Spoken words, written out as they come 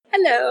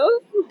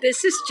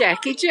This is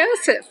Jackie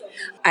Joseph.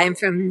 I'm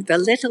from the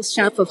Little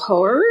Shop of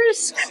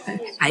Horrors.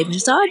 I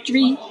was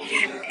Audrey.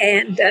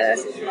 And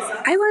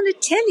I want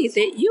to tell you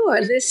that you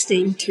are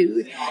listening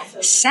to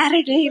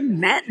Saturday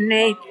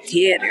Matinee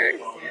Theater.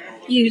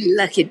 You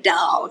lucky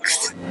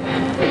dogs.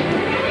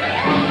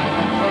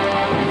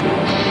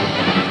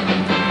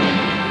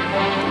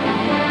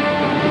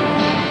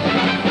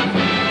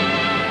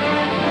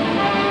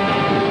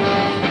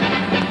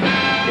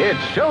 It's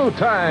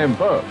showtime,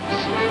 folks.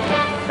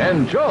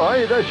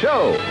 Enjoy the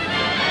show.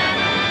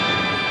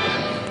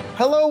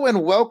 Hello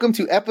and welcome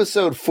to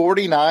episode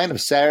 49 of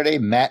Saturday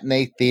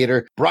Matinee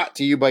Theater, brought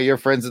to you by your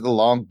friends at the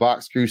Long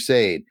Box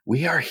Crusade.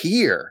 We are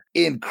here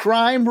in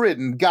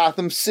crime-ridden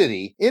Gotham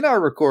City in our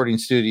recording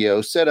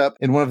studio set up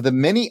in one of the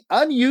many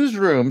unused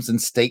rooms in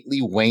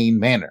stately Wayne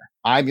Manor.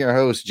 I'm your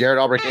host, Jared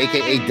Albrecht,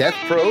 a.k.a. Death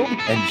Probe,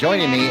 and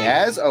joining me,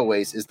 as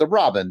always, is the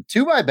Robin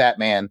to my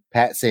Batman,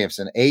 Pat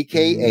Sampson,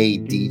 a.k.a.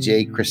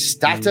 DJ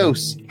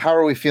Christatos. How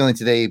are we feeling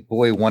today,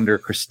 boy wonder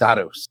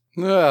Christatos?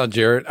 Well,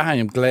 Jared, I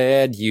am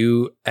glad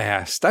you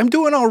asked. I'm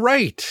doing all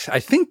right. I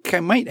think I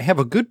might have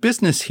a good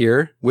business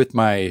here with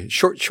my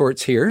short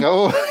shorts here.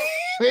 Oh,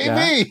 maybe.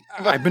 Yeah.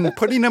 I've been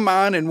putting them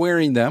on and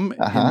wearing them in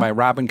my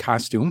Robin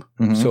costume.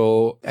 Mm-hmm.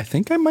 So I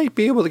think I might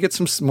be able to get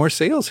some more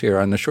sales here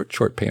on the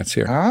short pants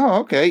here. Oh,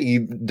 okay.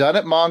 You've done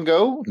it,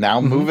 Mongo.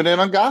 Now moving in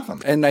on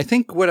Gotham. And I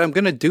think what I'm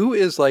going to do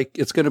is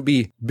it's going to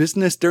be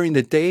business during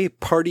the day,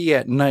 party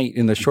at night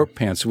in the short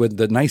pants with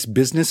the nice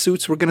business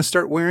suits we're going to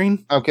start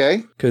wearing.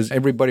 Okay. Because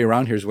everybody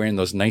around here is wearing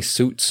those nice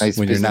suits. Nice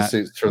when business you're not,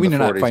 suits from when the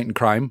you're 40s. not fighting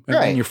crime. Right.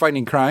 When you're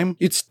fighting crime,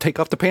 it's take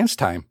off the pants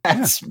time.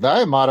 That's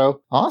my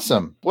motto.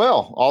 Awesome.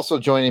 Well, also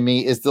joining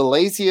me is the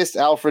laziest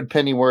Alfred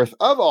Pennyworth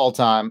of all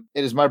time.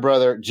 It is my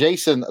brother,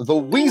 Jason the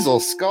Weasel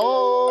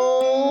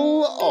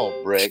Skull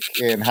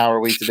Albrecht. And how are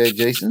we today,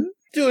 Jason?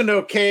 Doing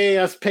okay.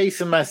 I was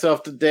pacing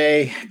myself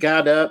today.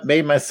 Got up,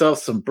 made myself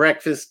some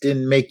breakfast.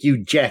 Didn't make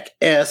you Jack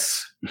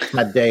S.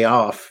 My day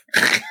off.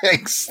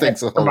 Thanks a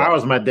whole lot.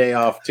 Tomorrow's my day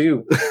off,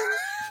 too.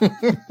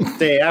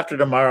 Day after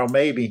tomorrow,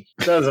 maybe.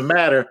 Doesn't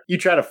matter. You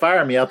try to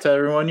fire me, I'll tell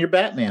everyone you're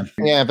Batman.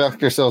 Yeah, back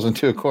yourselves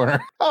into a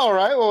corner. All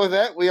right, well, with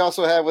that, we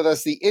also have with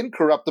us the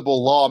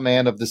incorruptible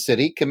lawman of the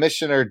city,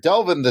 Commissioner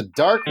Delvin the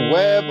Dark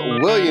Web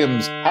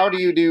Williams. How do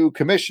you do,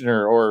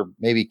 Commissioner? Or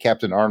maybe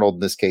Captain Arnold in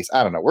this case.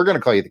 I don't know. We're going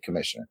to call you the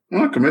Commissioner.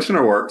 Well,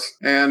 Commissioner works,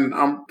 and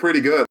I'm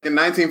pretty good. In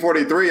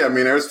 1943,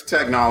 there's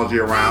technology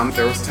around.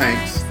 There was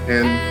tanks,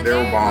 and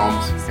there were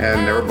bombs,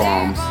 and there were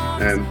bombs,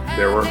 and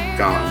there were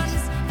guns.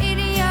 In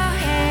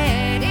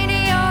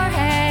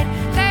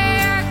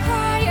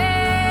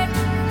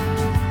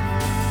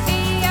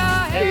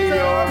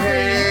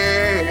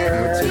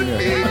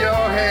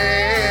your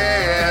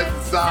head,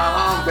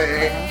 zombie.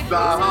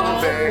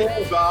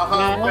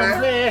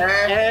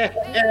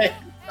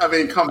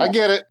 Come on. I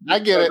get it.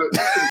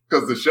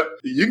 Because the show,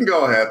 you can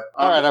go ahead.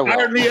 All right, I will.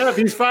 Fired me up.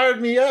 He's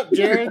fired me up,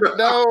 Jared.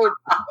 No,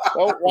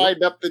 don't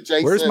wind up the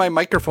Jason. Where's my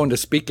microphone to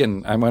speak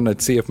in? I'm going to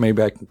see if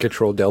maybe I can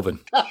control Delvin.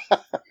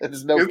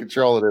 There's no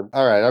control of him.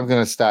 All right, I'm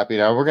going to stop you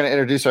now. We're going to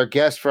introduce our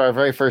guest for our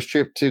very first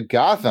trip to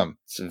Gotham.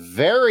 It's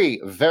very,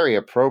 very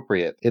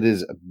appropriate. It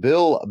is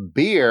Bill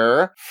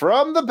Beer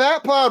from the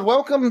Bat Pod.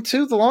 Welcome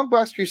to the Long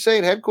Box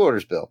Crusade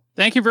headquarters, Bill.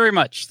 Thank you very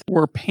much.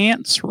 Were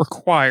pants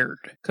required?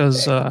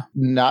 Because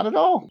not at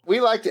all. We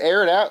like to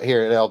air it out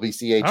here at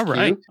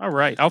LBCHQ. All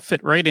right. I'll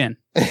fit right in.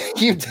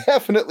 You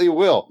definitely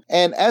will.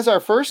 And as our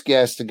first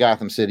guest to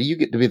Gotham City, you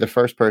get to be the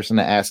first person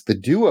to ask the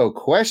duo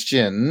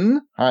question.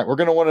 All right, we're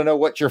going to want to know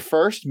what your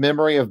first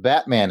memory of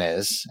Batman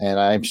is. And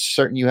I'm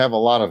certain you have a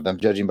lot of them,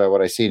 judging by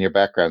what I see in your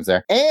backgrounds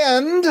there.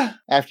 And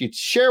after you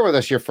share with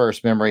us your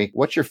first memory,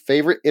 what's your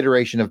favorite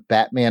iteration of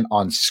Batman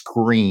on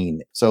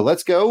screen? So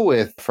let's go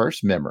with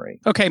first memory.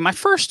 Okay, my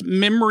first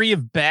memory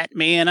of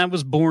Batman, I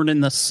was born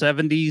in the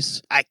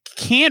 70s. I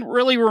can't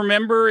really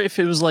remember if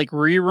it was like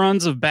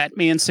reruns of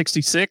Batman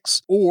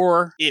 66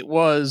 or it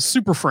was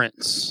Super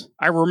Friends.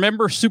 I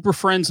remember Super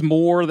Friends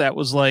more. That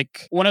was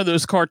like one of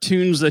those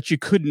cartoons that you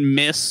couldn't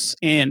miss.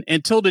 And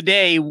until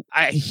today,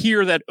 I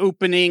hear that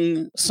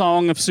opening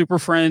song of Super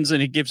Friends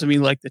and it gives me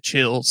like the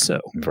chills.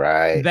 So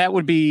that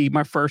would be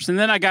my first. And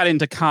then I got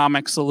into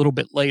comics a little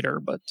bit later,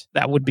 but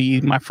that would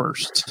be my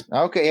first.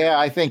 Okay, yeah,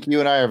 I think you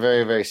and I are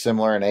very, very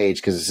similar in age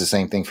because it's the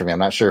same thing for me. I'm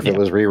not sure if it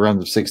was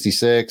reruns of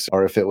 66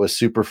 or if it was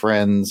Super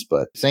Friends,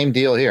 but same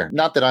deal here.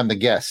 Not that I'm the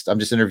guest. I'm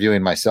just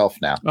interviewing myself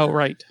now. Oh,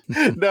 right.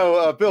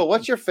 No, Bill,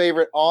 what's your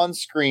favorite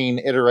on-screen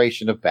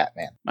iteration of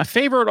Batman? My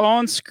favorite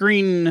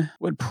on-screen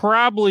would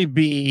probably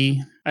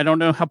be, I don't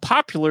know how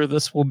popular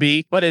this will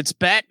be, but it's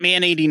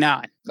Batman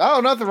 89.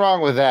 Oh, nothing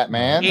wrong with that,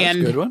 man. That's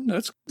a good one.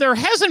 There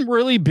hasn't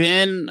really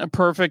been a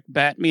perfect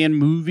Batman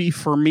movie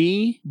for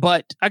me,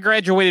 but I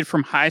graduated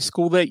from high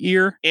school that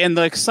year, and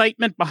the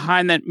excitement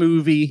behind that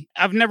movie,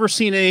 I've never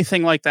seen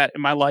anything like that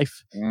in my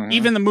life. Mm-hmm.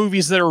 Even the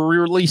movies that are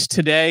released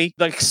today,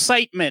 the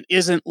excitement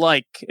isn't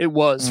like it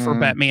was for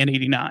Batman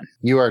 89.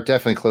 You are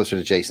definitely closer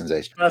to Jason's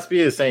age. Must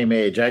be the same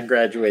age. I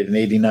graduated in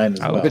 89 as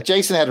well. But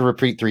Jason had to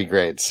repeat 3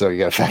 grades, so you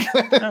got to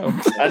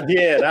factor. I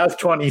did. I was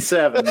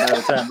 27 by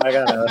the time I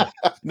got a...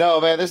 No,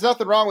 man. man, there's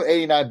nothing wrong with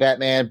 89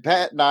 Batman.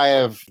 Pat and I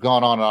have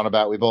gone on and on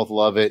about it. We both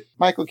love it.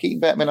 Michael Keaton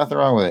Batman, nothing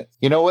wrong with it.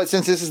 You know what?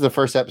 Since this is the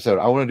first episode,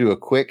 I want to do a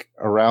quick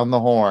around the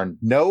horn.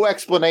 No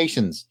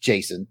explanations,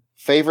 Jason.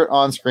 Favorite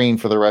on screen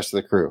for the rest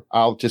of the crew.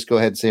 I'll just go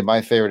ahead and say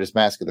my favorite is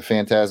Mask of the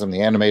Phantasm,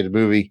 the animated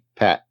movie.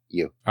 Pat,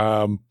 you.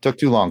 Took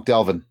too long.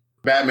 Delvin.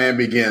 Batman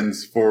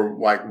Begins for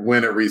like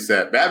when it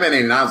reset. Batman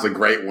 89 is a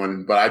great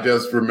one, but I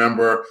just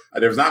remember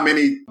there's not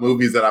many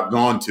movies that I've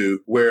gone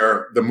to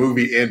where the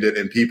movie ended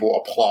and people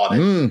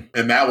applauded.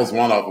 And that was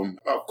one of them.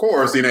 Of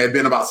course, it had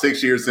been about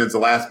 6 years since the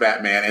last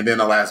Batman, and then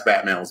the last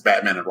Batman was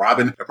Batman and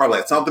Robin. It probably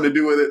had something to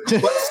do with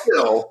it, but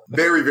still,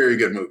 very, very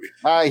good movie.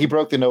 He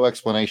broke the no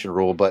explanation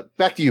rule, but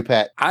back to you,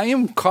 Pat. I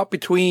am caught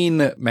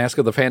between Mask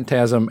of the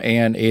Phantasm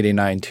and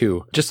 89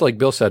 too. Just like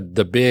Bill said,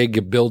 the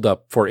big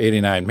build-up for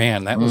 89.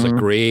 Man, that was a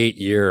great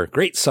year,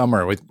 great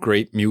summer with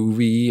great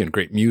movie and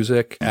great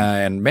music.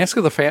 And Mask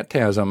of the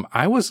Phantasm,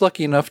 I was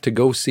lucky enough to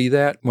go see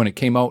that when it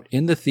came out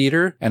in the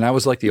theater, and I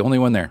was like the only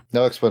one there.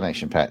 No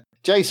explanation, Pat.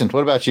 Jason, what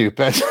about you,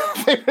 Pat?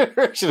 Favorite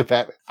version of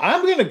Batman?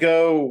 I'm going to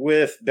go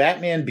with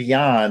Batman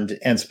Beyond,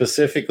 and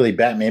specifically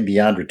Batman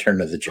Beyond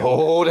Return of the Joker.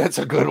 Oh, that's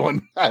a good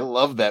one. I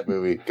love that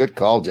movie. Good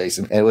call,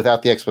 Jason. And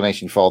without the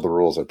explanation, you follow the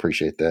rules. I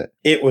appreciate that.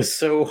 It was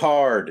so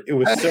hard. It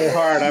was so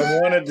hard. I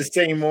wanted to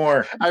say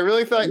more. I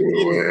really thought,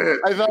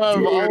 out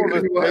of all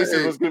of us,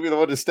 Jason was going to be the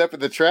one to step in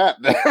the trap.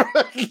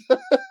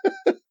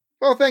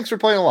 Well, thanks for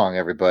playing along,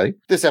 everybody.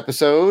 This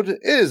episode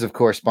is, of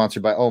course,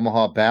 sponsored by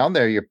Omaha Bound.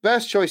 They're your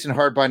best choice in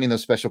hard binding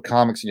those special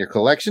comics in your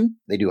collection.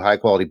 They do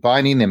high-quality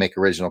binding. They make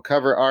original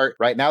cover art.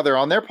 Right now, they're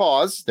on their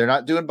pause. They're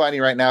not doing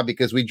binding right now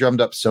because we drummed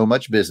up so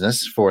much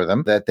business for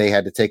them that they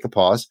had to take a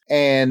pause,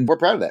 and we're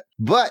proud of that.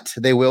 But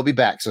they will be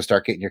back, so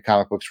start getting your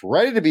comic books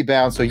ready to be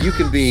bound so you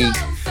can be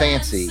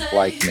fancy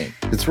like me.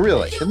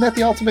 Isn't that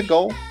the ultimate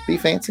goal? Be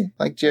fancy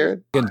like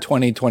Jared? In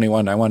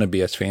 2021, I want to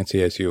be as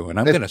fancy as you, and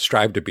I'm going to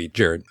strive to be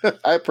Jared.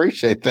 I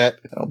appreciate that.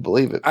 I don't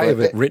believe it. I have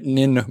it written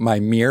in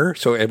my mirror,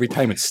 so every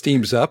time it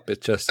steams up,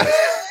 it just says,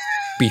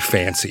 be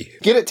fancy.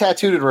 Get it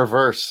tattooed in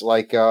reverse,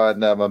 like on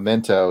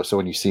Memento, so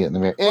when you see it in the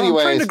mirror.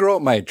 Anyways, I'm trying to grow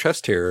up my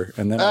chest hair,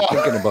 and then I'm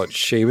thinking about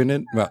shaving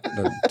it. Well,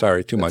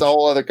 sorry, too much. It's a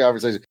whole other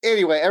conversation.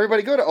 Anyway,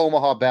 everybody go to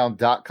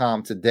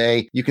omahabound.com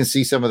today. You can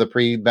see some of the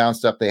pre-bound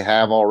stuff they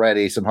have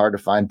already, some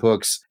hard-to-find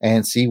books,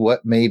 and see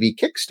what maybe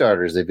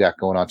Kickstarters they've got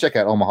going on. Check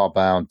out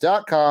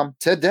omahabound.com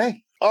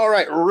today. All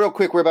right, real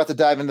quick, we're about to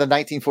dive into the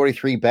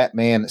 1943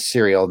 Batman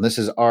serial, and this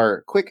is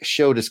our quick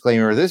show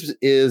disclaimer. This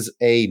is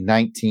a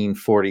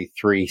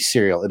 1943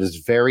 serial. It is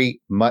very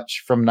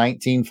much from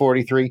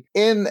 1943,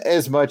 in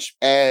as much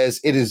as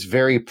it is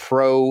very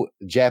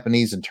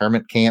pro-Japanese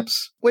internment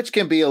camps, which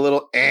can be a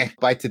little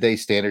by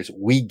today's standards.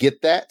 We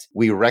get that.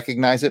 We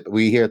recognize it, but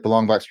we here at the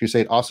Long Box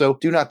Crusade also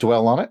do not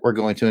dwell on it. We're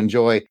going to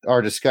enjoy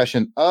our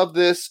discussion of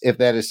this. If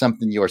that is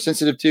something you are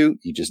sensitive to,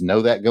 you just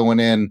know that going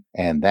in,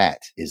 and that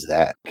is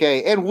that.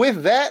 Okay. And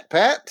with that,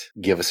 Pat,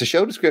 give us a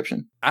show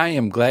description. I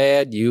am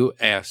glad you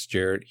asked,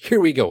 Jared. Here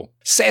we go.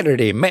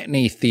 Saturday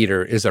Matinee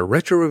Theater is a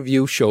retro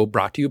review show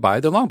brought to you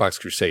by the Longbox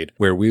Crusade,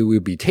 where we will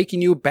be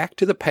taking you back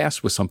to the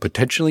past with some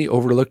potentially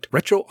overlooked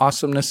retro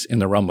awesomeness in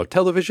the realm of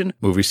television,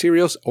 movie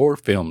serials, or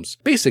films.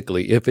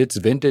 Basically, if it's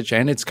vintage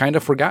and it's kind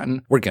of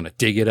forgotten, we're going to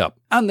dig it up.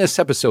 On this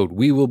episode,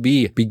 we will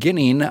be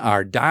beginning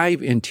our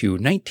dive into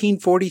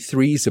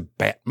 1943's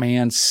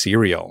Batman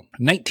serial.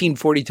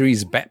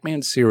 1943's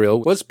Batman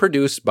serial was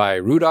produced by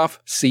Rudolph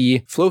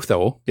C.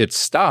 Floatho. It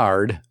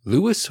starred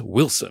Lewis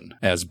Wilson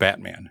as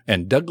Batman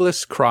and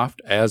Douglas Croft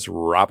as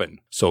Robin.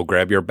 So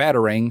grab your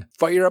Batarang,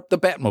 fire up the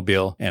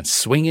Batmobile, and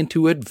swing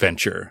into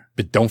adventure.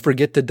 But don't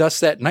forget to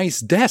dust that nice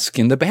desk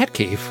in the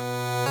Batcave.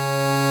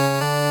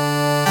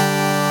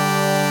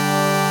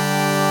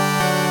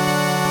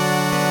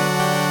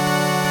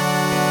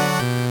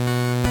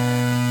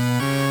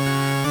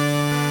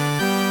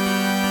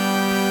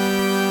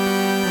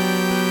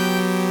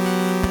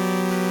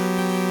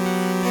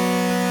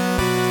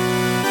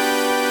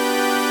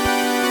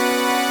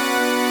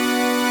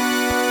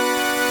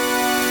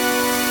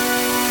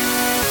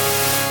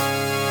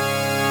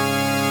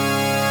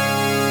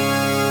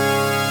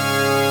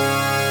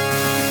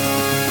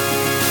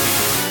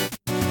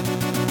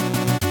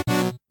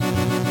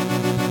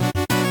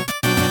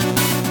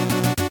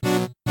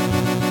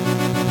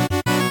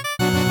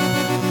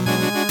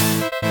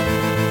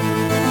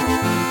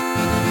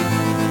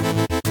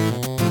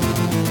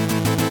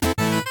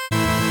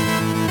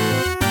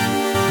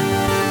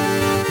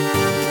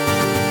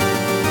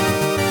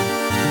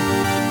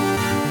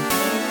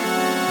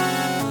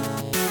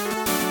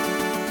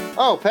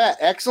 Oh, Pat,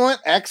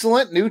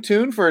 excellent new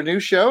tune for a new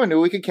show. I knew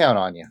we could count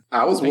on you.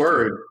 I was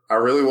worried. I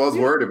really was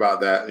worried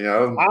about that. You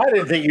know, I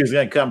didn't think he was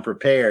going to come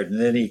prepared,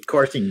 and then of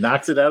course, he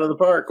knocks it out of the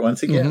park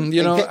once again.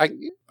 You know,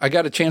 I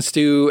got a chance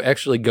to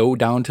actually go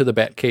down to the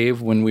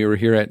Batcave when we were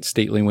here at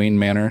Stately Wayne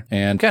Manor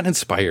and got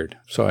inspired.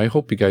 So I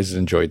hope you guys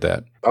enjoyed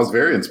that. I was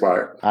very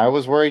inspired. I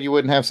was worried you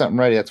wouldn't have something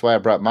ready. That's why I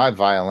brought my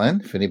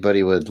violin. If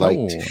anybody would like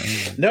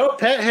to. No,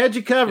 Pat had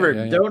you covered.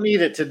 Yeah. Don't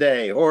need it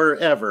today or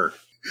ever.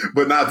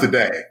 But not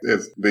today.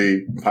 It's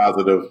the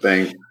positive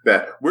thing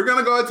that we're going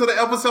to go into the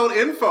episode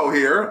info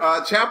here.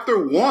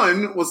 Chapter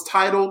 1 was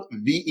titled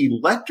The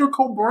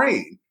Electrical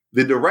Brain.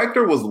 The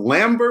director was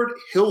Lambert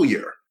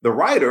Hillier. The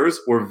writers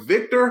were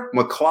Victor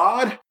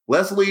McLeod,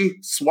 Leslie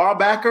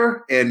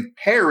Swabacker, and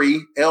Harry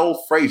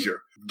L.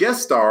 Frazier.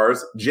 Guest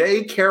stars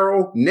J.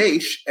 Carol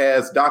Naish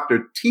as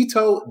Dr.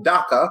 Tito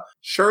Daca,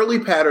 Shirley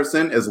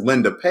Patterson as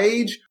Linda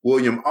Page,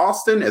 William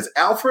Austin as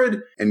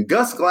Alfred, and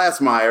Gus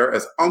Glassmeyer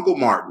as Uncle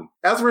Martin.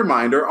 As a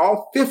reminder,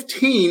 all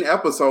 15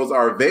 episodes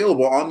are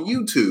available on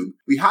YouTube.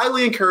 We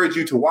highly encourage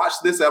you to watch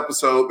this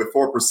episode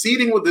before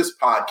proceeding with this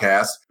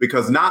podcast,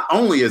 because not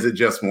only is it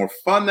just more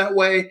fun that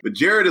way, but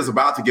Jared is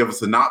about to give a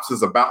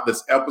synopsis about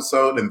this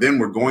episode, and then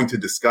we're going to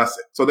discuss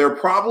it. So there are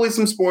probably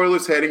some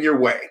spoilers heading your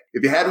way.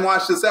 If you hadn't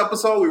watched this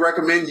episode, we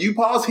recommend you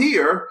pause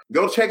here,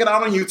 go check it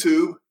out on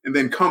YouTube, and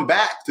then come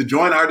back to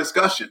join our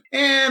discussion.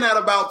 And at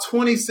about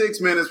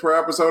 26 minutes per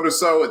episode or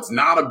so, it's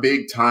not a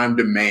big time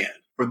demand.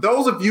 For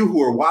those of you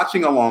who are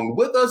watching along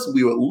with us,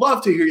 we would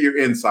love to hear your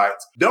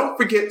insights. Don't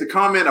forget to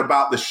comment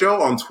about the show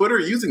on Twitter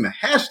using the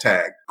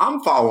hashtag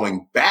I'm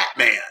following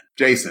Batman.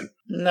 Jason.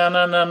 No.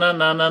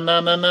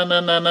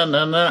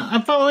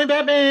 I'm following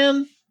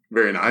Batman.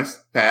 Very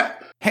nice.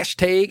 Pat.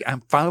 Hashtag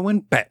I'm following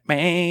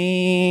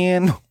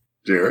Batman.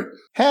 Jared.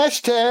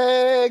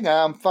 Hashtag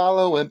I'm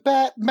following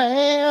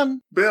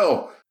Batman.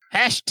 Bill.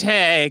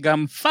 Hashtag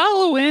I'm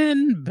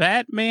following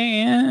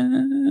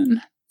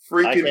Batman.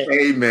 Freaking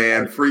A,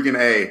 man. Freaking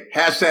A.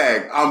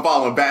 Hashtag I'm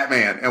following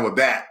Batman. And with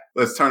that,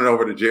 let's turn it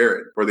over to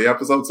Jared for the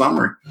episode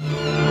summary.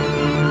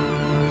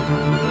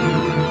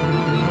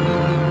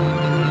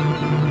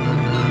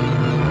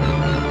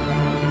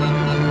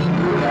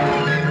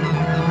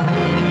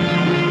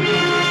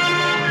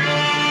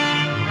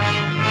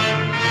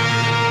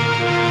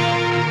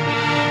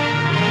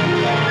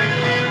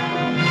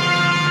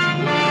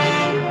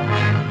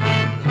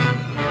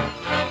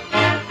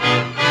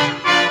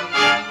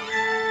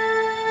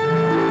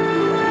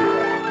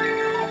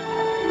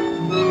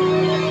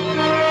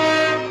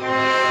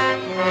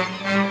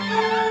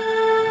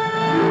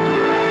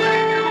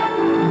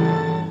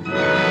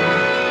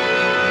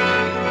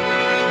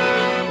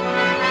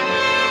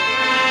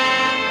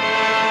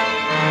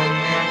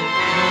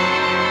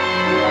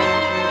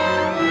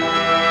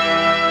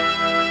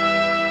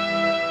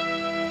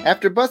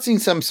 After busting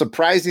some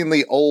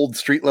surprisingly old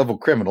street-level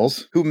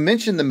criminals who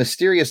mentioned the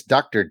mysterious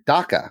Dr.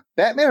 Daca,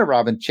 Batman and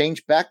Robin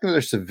change back into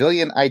their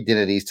civilian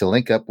identities to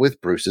link up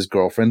with Bruce's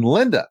girlfriend,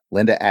 Linda.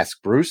 Linda asks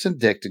Bruce and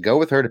Dick to go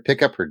with her to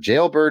pick up her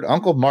jailbird,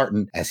 Uncle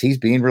Martin, as he's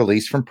being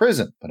released from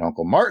prison. But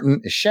Uncle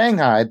Martin is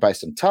shanghaied by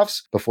some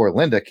toughs before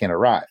Linda can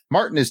arrive.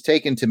 Martin is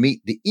taken to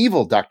meet the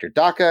evil Dr.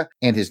 Daca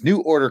and his New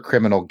Order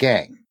criminal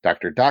gang.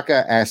 Dr.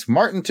 Daca asks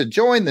Martin to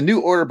join the New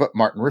Order, but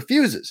Martin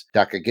refuses.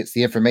 Daca gets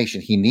the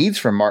information he needs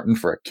from Martin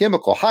for a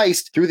chemical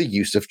heist through the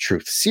use of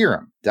truth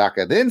serum.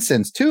 Daca then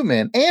sends 2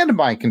 men and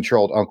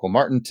mind-controlled Uncle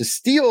Martin to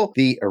steal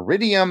the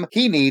iridium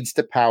he needs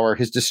to power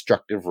his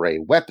destructive ray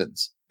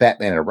weapons.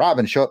 Batman and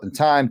Robin show up in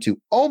time to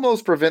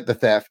almost prevent the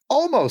theft,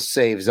 almost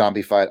save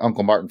zombified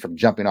Uncle Martin from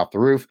jumping off the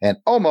roof, and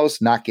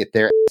almost not get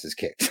their asses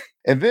kicked.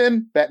 And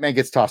then Batman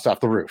gets tossed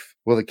off the roof.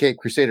 Will the Caped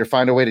Crusader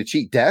find a way to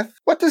cheat death?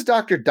 What does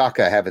Dr.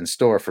 Daca have in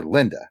store for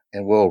Linda?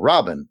 And will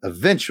Robin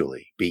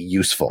eventually be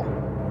useful?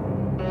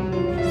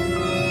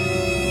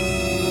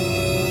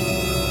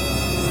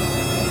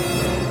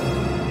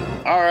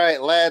 All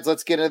right, lads,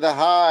 let's get into the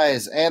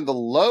highs and the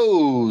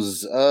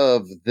lows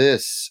of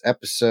this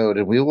episode.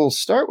 And we will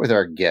start with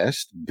our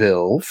guest,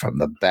 Bill from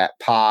the Bat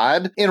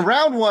Pod. In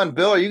round 1,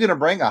 Bill, are you going to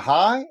bring a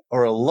high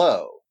or a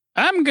low?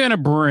 I'm going to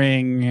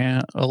bring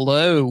a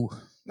low.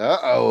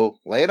 Uh-oh.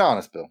 Lay it on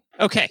us, Bill.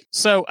 Okay,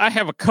 so I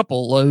have a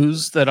couple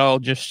lows that I'll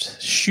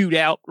just shoot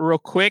out real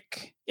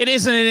quick. It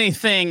isn't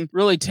anything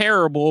really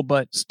terrible,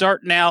 but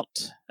starting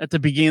out at the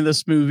beginning of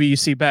this movie, you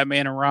see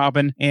Batman and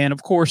Robin, and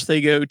of course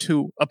they go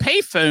to a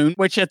payphone,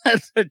 which at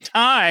the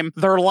time,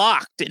 they're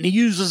locked, and he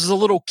uses a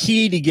little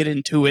key to get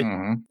into it.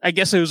 Mm-hmm. I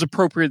guess it was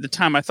appropriate at the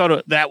time. I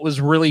thought that was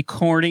really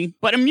corny,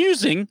 but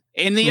amusing.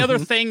 And the other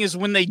thing is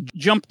when they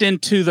jumped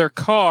into their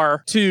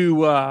car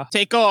to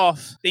take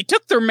off, they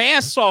took their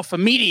masks off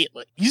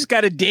immediately. He's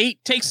got a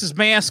date, takes his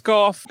mask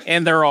off,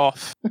 and they're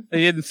off. They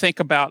didn't think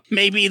about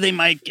maybe they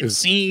might get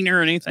seen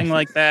or anything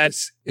like that.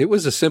 It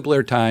was a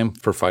simpler time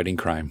for fighting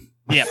crime.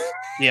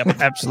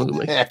 Yep,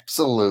 absolutely.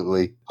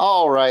 Absolutely.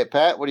 All right,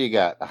 Pat, what do you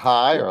got? A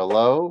high or a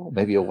low?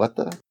 Maybe a what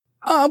the?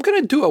 I'm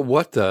going to do a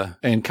what the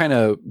and kind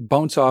of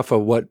bounce off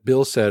of what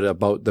Bill said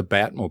about the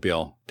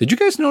Batmobile. Did you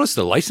guys notice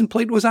the license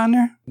plate was on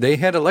there? They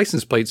had a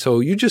license plate, so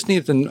you just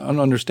need to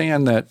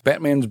understand that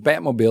Batman's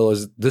Batmobile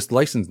is this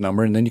license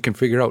number, and then you can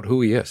figure out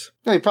who he is.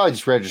 No, he probably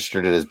just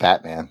registered it as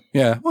Batman.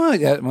 Yeah, well,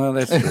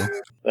 that's true.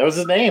 That was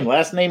his name.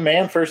 Last name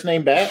Man, first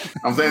name Bat.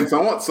 I'm saying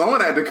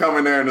someone had to come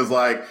in there and was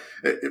like,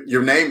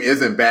 your name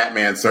isn't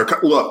Batman, sir.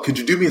 Look, could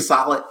you do me a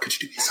solid?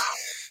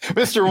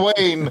 Mr.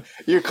 Wayne,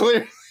 you're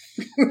clear.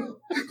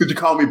 Could you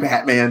call me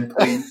Batman,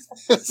 please?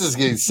 This is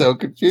getting so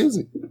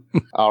confusing.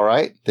 All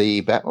right.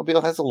 The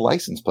Batmobile has a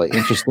license plate.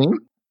 Interesting.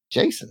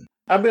 Jason.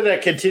 I'm going to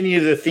continue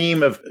the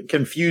theme of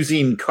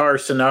confusing car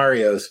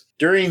scenarios.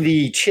 During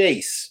the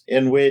chase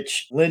in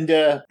which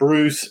Linda,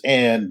 Bruce,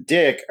 and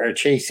Dick are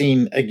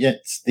chasing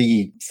against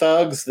the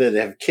thugs that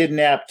have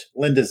kidnapped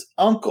Linda's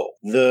uncle,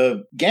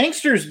 the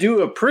gangsters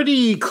do a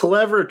pretty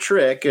clever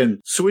trick in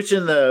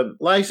switching the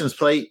license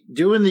plate,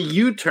 doing the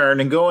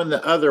U-turn and going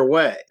the other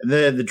way. And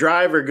then the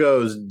driver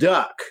goes,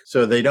 duck,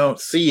 so they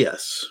don't see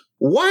us.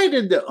 Why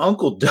did the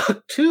uncle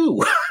duck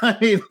too? I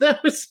mean,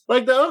 that was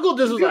like the uncle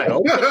just was like,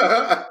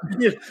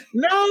 okay.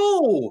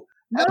 No.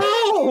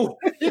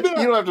 You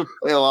don't have to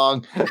play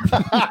along.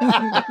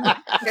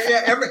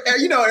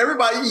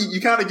 Everybody, you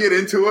kind of get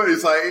into it.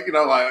 It's like,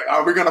 like,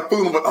 are we going to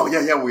fool them? But,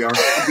 yeah, we are.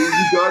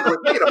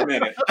 Wait a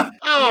minute.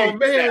 Oh,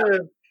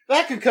 man.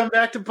 That could come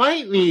back to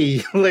bite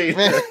me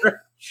later.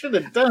 Should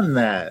have done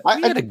that. I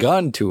had a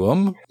gun to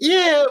him.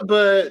 Yeah,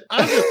 but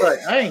I'm just like,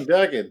 I ain't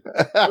ducking.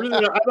 I'm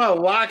going to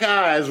lock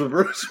eyes with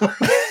Bruce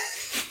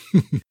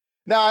Wayne.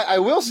 Now, I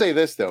will say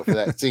this, though, for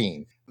that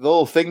scene. The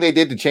little thing they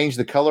did to change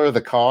the color of the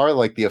car,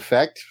 like the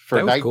effect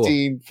for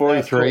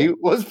 1943,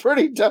 was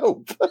pretty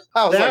dope.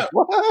 I was like,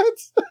 what?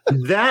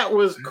 That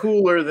was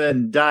cooler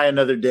than Die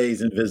Another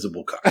Day's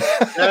invisible car.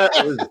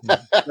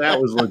 That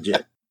was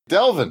legit.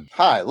 Delvin,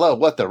 high, low,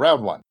 what the,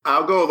 round one?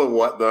 I'll go the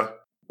what the.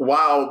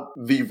 While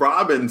the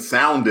Robin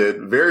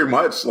sounded very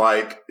much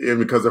like,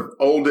 because the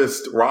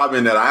oldest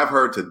Robin that I've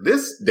heard to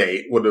this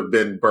date would have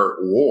been Burt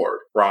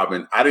Ward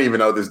Robin. I didn't even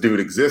know this dude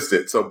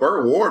existed. So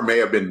Burt Ward may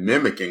have been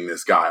mimicking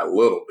this guy a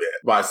little bit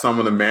by some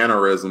of the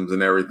mannerisms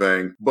and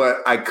everything. But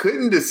I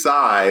couldn't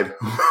decide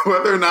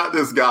whether or not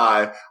this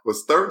guy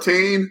was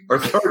 13 or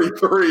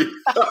 33.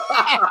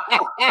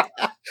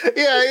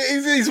 Yeah,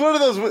 he's one of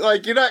those,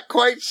 like, you're not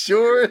quite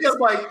sure. It's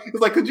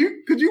like, could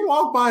you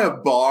walk by a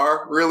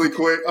bar really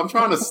quick? I'm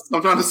trying to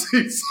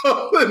see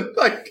something.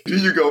 Like, do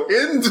you go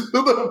into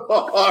the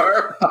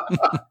bar?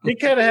 He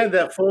kind of had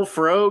that full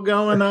fro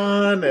going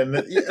on, and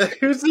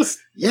he was just,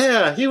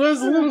 he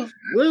was a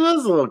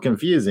little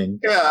confusing.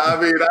 Yeah,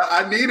 I mean,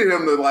 I needed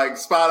him to like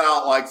spot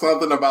out like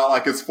something about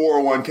like his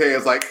 401k.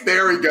 It's like,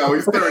 there we go.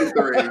 He's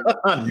 33.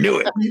 I knew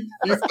it.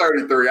 He's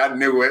 33. I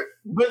knew it.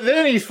 But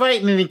then he's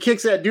fighting and he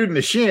kicks that dude in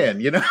the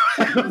shin, That's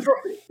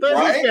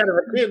right? kind of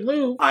a kid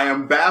move. I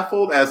am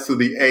baffled as to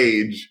the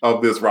age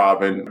of this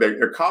Robin.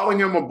 They're calling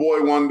him a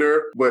boy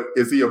wonder, but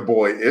is he a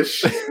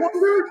boyish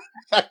wonder?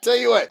 I tell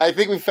you what, I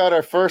think we found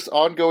our first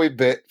ongoing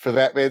bit for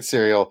Batman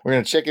serial. We're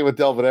going to check in with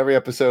Delvin every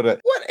episode.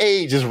 What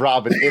age is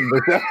Robin in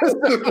this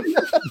episode?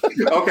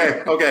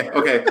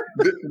 Okay.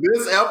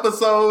 This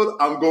episode,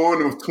 I'm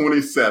going with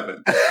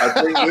 27. I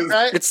think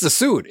Right? It's the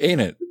suit,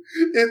 ain't it?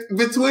 It's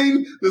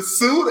between the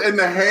suit and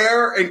the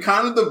hair and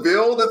kind of the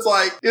build. It's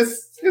like,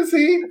 is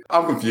he?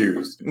 I'm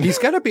confused. He's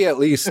got to be at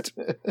least,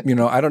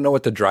 I don't know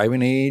what the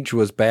driving age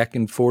was back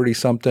in 40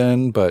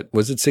 something, but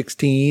was it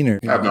 16 or?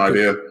 I have no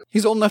idea.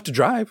 He's old enough to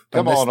drive.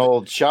 Come on,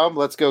 old chum.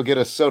 Let's go get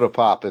a soda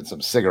pop and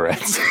some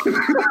cigarettes. See,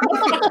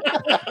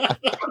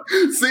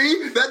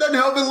 that doesn't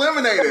help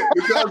eliminate it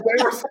because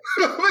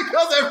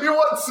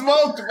everyone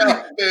smoked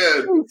back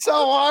then. It's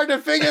so hard to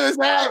figure this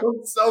out.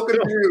 I'm so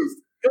confused.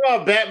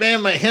 Come on,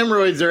 Batman, my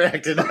hemorrhoids are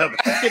acting up.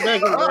 Get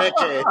back in the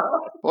Batcave.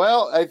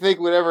 Well, I think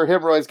whenever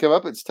hemorrhoids come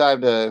up, it's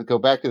time to go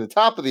back to the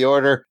top of the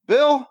order.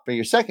 Bill, for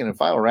your second and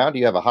final round, do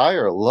you have a high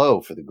or a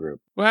low for the group?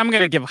 Well, I'm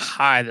going to give a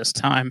high this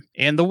time.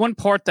 And the one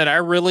part that I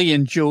really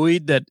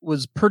enjoyed that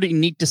was pretty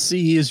neat to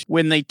see is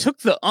when they took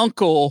the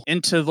uncle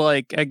into,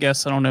 like, I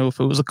guess, I don't know if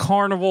it was a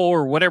carnival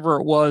or whatever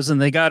it was,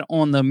 and they got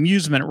on the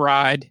amusement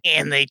ride,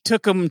 and they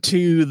took him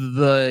to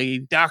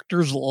the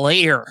doctor's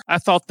lair. I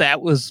thought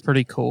that was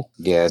pretty cool.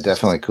 Yeah,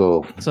 definitely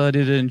cool. So I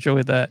did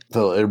enjoy that.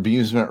 The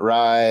amusement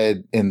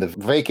ride in the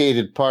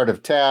vacated part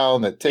of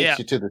town that takes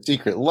you to the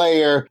secret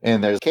lair,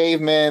 and there's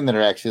cavemen that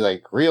are actually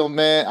like real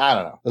men. I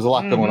don't know. There's a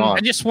lot going on.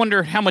 I just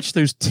wonder how much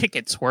those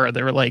tickets were.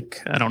 They were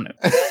like, I don't know,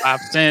 5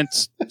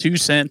 cents, 2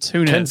 cents, who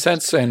knows? 10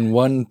 cents and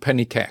 1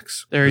 penny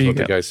tax. There you what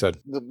go. The guy said.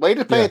 The way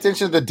to pay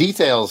attention to the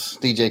details,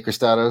 DJ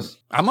Cristados.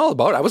 I'm all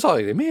about it. I was all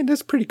like, man,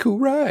 that's a pretty cool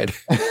ride.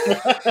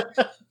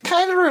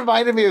 Kind of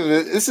reminded me of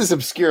this is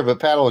obscure, but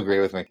Pat will agree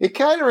with me. It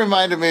kind of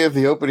reminded me of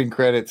the opening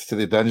credits to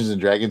the Dungeons and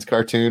Dragons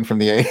cartoon from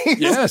the 80s.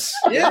 Yes.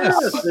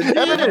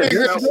 Except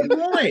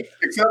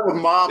with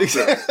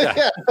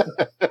mobsters.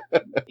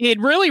 It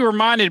really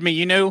reminded me,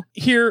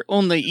 here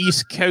on the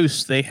East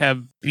Coast, they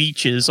have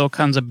beaches, all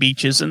kinds of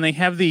beaches, and they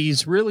have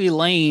these really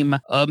lame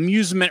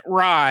amusement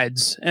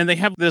rides. And they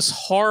have this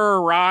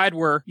horror ride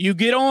where you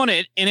get on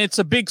it and it's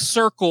a big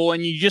circle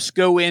and you just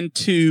go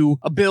into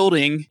a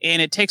building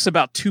and it takes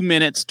about 2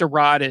 minutes to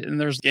ride it. And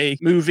there's a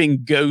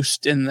moving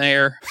ghost in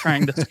there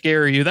trying to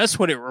scare you. That's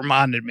what it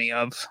reminded me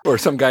of. Or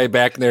some guy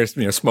back there,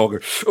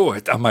 smoking. Oh,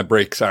 it's on my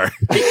brake. Sorry.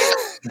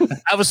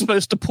 I was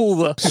supposed to pull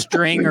the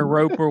string or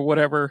rope or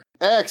whatever.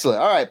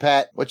 Excellent. All right,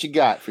 Pat, what you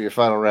got for your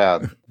final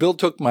round? Bill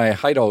took my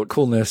hideout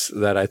coolness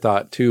that I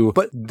thought too,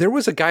 but there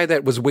was a guy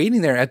that was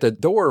waiting there at the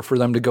door for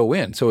them to go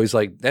in. So he's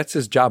like, that's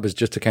his job, is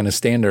just to kind of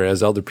stand there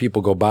as other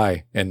people go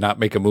by and not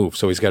make a move.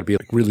 So he's got to be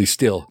like really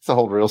still. It's a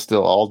hold real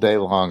still all day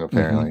long,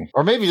 apparently.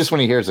 Or maybe just when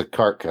he hears a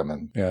cart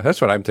coming. Yeah, that's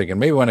what I'm thinking.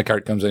 Maybe when a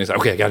cart comes in, he's like,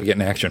 okay, I got to get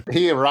in action.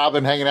 He and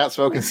Robin hanging out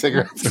smoking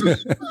cigarettes.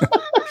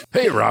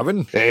 Hey,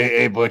 Robin.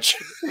 Hey, Butch.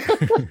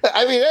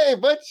 I mean, hey,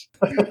 Butch.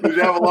 Did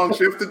you have a long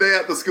shift today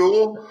at the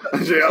school?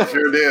 Yeah, I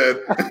sure did.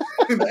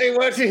 Hey,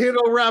 why don't you hit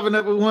old Robin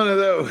up with one of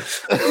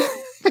those?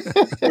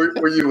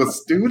 Were you a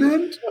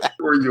student?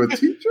 Were you a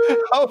teacher?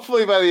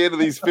 Hopefully by the end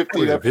of these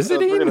 15 episodes,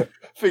 we're going to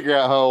figure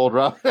out how old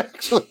Robin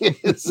actually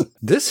is.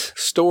 This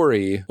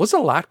story was a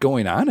lot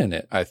going on in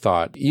it, I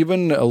thought.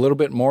 Even a little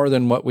bit more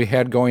than what we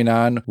had going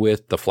on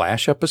with the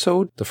Flash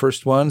episode, the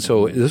first one.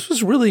 So this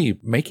was really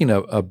making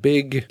a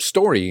big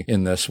story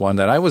in this one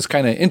that I was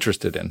kind of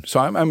interested in. So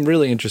I'm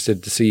really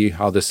interested to see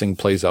how this thing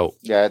plays out.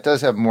 Yeah, it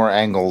does have more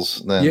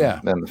angles than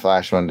the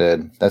Flash one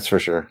did. That's for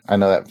sure. I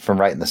know that from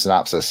writing the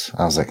synopsis.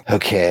 I was like,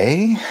 okay.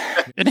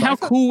 And how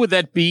cool would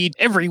that be?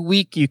 Every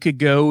week you could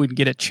go and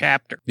get a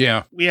chapter.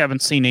 Yeah. We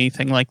haven't seen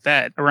anything like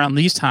that around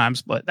these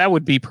times, but that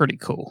would be pretty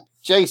cool.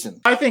 Jason.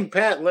 I think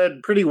Pat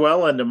led pretty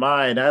well into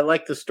mine. I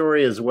like the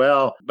story as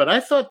well, but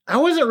I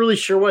wasn't really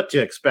sure what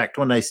to expect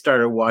when I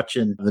started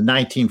watching the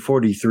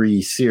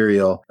 1943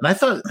 serial. And I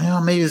thought,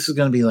 maybe this is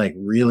going to be like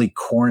really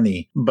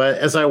corny. But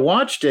as I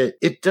watched it,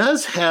 it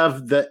does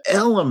have the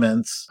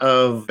elements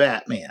of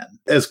Batman.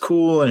 As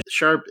cool and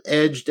sharp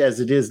edged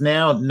as it is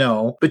now,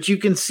 no. But you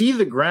can see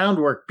the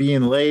groundwork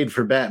being laid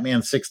for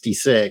Batman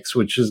 66,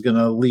 which is going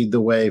to lead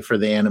the way for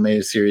the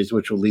animated series,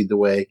 which will lead the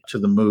way to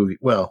the movie.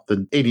 Well,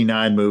 the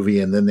 89 movie,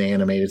 and then the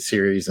animated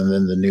series, and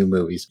then the new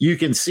movies. You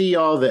can see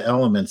all the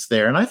elements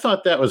there, and I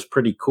thought that was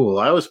pretty cool.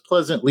 I was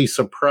pleasantly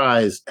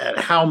surprised at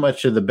how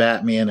much of the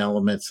Batman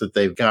elements that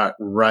they've got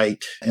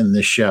right in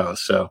the show.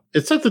 So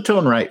it set the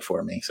tone right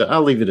for me. So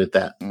I'll leave it at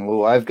that.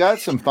 Well, I've got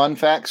some fun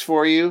facts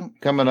for you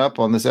coming up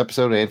on this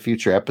episode and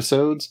future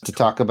episodes to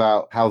talk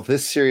about how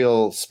this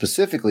serial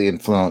specifically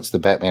influenced the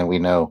Batman we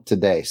know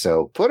today.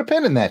 So put a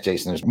pin in that,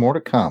 Jason. There's more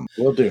to come.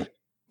 Will do.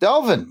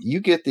 Delvin,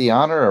 you get the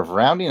honor of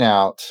rounding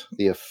out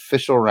the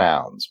official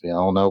rounds. We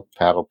all know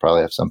Pat will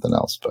probably have something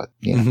else, but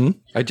yeah. Mm-hmm.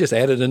 I just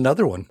added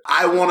another one.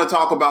 I want to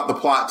talk about the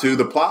plot, too.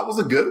 The plot was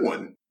a good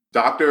one.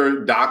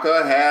 Dr.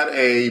 Daka had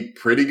a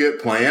pretty good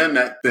plan.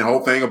 That the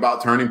whole thing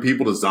about turning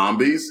people to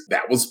zombies,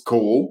 that was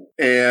cool.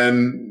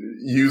 And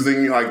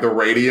using like the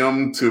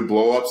radium to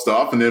blow up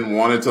stuff and then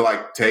wanted to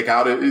like take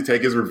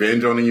his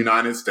revenge on the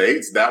United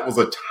States. That was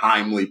a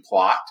timely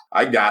plot.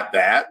 I got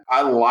that.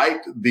 I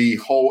liked the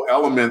whole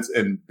elements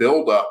and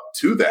build up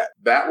to that.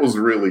 That was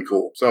really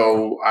cool.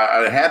 So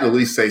I had to at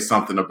least say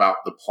something about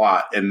the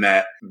plot, and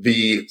that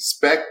the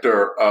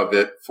specter of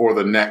it for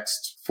the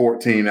next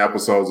 14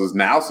 episodes is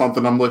now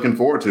something I'm looking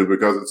forward to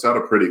because it set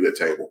a pretty good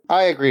table.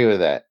 I agree with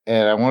that.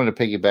 And I wanted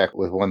to piggyback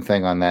with one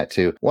thing on that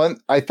too. One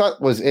I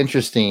thought was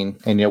interesting,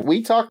 and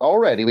we talked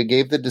already, we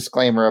gave the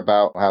disclaimer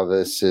about how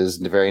this is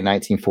the very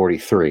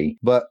 1943.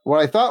 But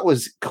what I thought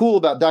was cool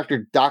about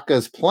Dr.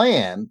 Daka's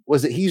plan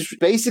was that he's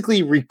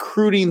basically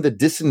recruiting the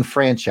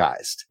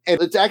disenfranchised.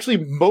 And it's actually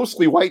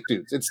mostly white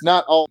dudes. It's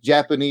not all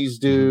Japanese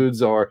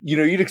dudes or,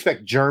 you'd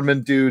expect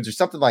German dudes or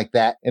something like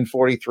that in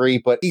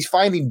 43, but he's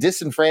finding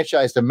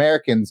disenfranchised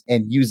Americans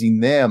and using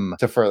them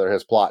to further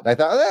his plot. And I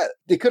thought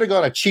they could have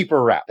gone a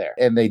cheaper route there,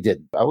 and they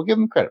didn't. I will give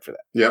them credit for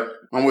that. Yep,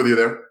 I'm with you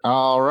there.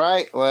 All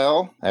right.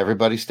 Well,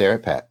 everybody stare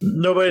at Pat.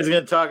 Nobody's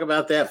going to talk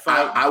about that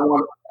fight. I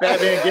want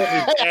Batman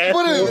getting his ass.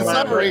 Put it in the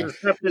summary.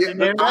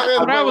 That's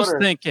what I was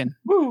thinking.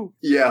 Woo.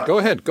 Yeah. Go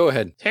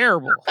ahead.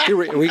 Terrible.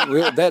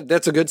 Here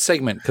that's a good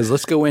segment because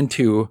let's go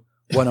into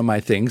one of my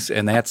things,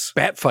 and that's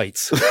bat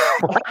fights.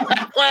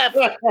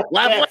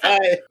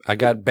 I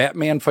got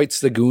Batman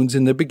fights the goons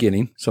in the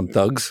beginning, some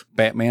thugs.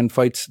 Batman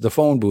fights the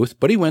phone booth,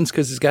 but he wins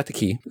because he's got the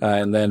key.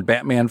 And then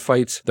Batman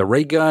fights the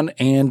ray gun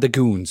and the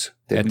goons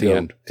at the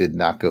end. Did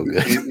not go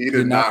good. He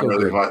did not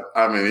really fight.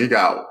 I mean, he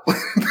got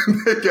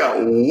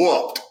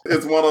whooped.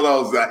 It's one of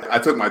those that I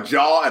took my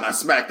jaw and I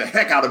smacked the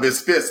heck out of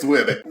his fist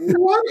with it.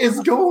 What is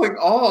going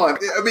on?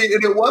 I mean,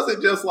 and it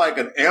wasn't just like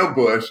an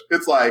ambush.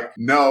 It's like,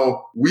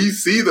 no, we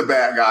see the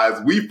bad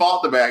guys. We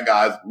fought the bad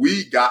guys.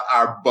 We got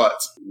our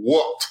butts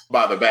whooped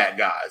by the bad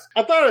guys.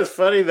 I thought it was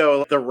funny,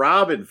 though, the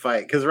Robin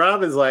fight, because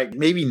Robin's like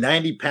maybe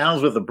 90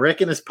 pounds with a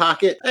brick in his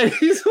pocket, and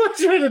he's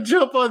trying to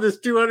jump on this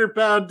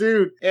 200-pound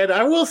dude. And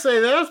I will say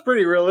that was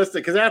pretty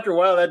realistic, because after a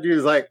while, that dude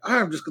is like,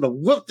 I'm just going to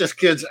whoop this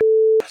kid's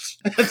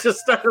and just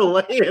started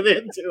laying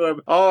into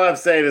him. All I'm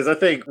saying is I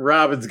think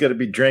Robin's going to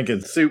be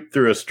drinking soup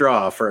through a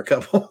straw for a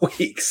couple of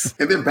weeks.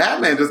 And then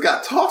Batman just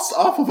got tossed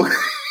off of the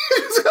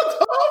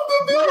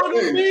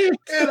building.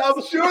 And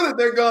I'm sure that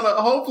they're going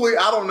to, hopefully,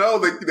 I don't know,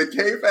 the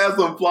cape has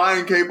some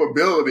flying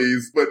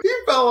capabilities, but he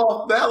fell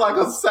off that like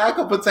a sack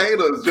of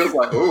potatoes, just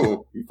like,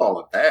 ooh, he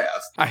falling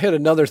fast. I had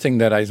another thing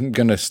that I'm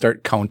going to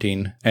start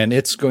counting, and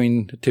it's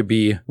going to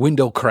be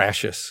window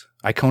crashes.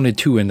 I counted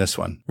 2 in this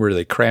one where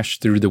they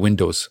crashed through the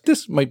windows.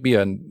 This might be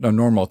a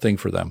normal thing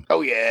for them.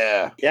 Oh,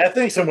 yeah. Yeah, I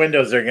think some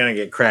windows are going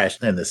to get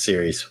crashed in this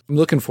series. I'm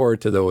looking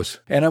forward to those.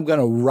 And I'm going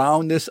to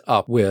round this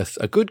up with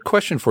a good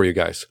question for you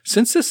guys.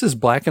 Since this is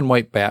black and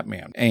white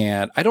Batman,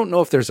 and I don't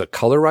know if there's a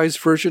colorized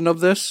version of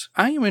this,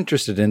 I am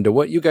interested into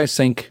what you guys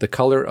think the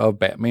color of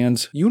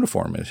Batman's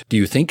uniform is. Do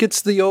you think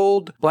it's the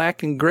old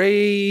black and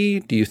gray?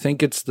 Do you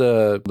think it's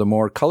the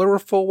more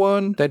colorful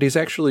one that he's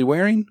actually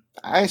wearing?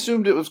 I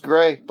assumed it was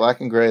gray.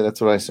 Black and gray. That's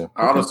what I assumed.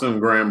 I would assume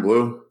gray and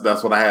blue.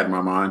 That's what I had in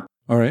my mind.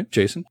 All right,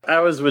 Jason. I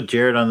was with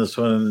Jared on this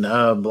one,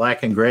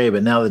 black and gray,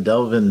 but now that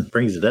Delvin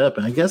brings it up,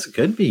 and I guess it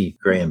could be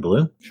gray and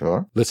blue.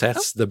 Sure. Let's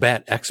ask the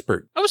Bat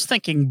expert. I was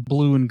thinking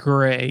blue and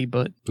gray,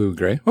 but Blue,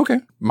 gray.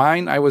 Okay.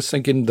 Mine, I was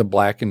thinking the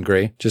black and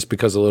gray just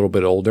because a little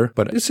bit older,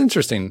 but it's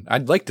interesting.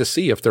 I'd like to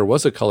see if there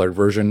was a colored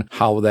version,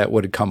 how that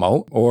would come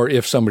out, or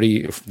if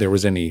there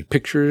was any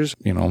pictures,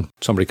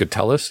 somebody could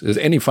tell us. Is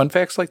any fun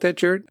facts like that,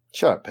 Jared?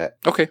 Shut up, Pat.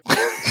 Okay.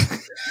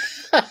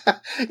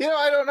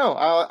 I don't know.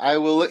 I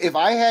will, if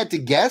I had to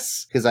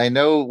guess, because I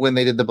know when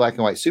they did the black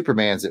and white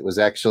Supermans, it was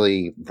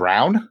actually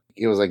brown.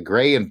 It was like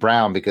gray and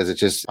brown because it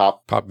just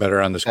popped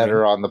better on the screen.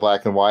 Better on the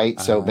black and white.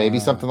 So maybe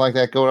something like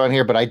that going on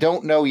here, but I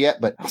don't know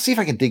yet, but I'll see if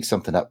I can dig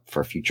something up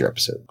for a future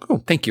episode.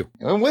 Oh, thank you.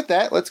 And with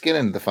that, let's get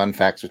into the fun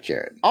facts with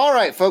Jared. All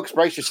right, folks,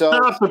 brace yourselves.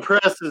 Off the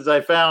presses,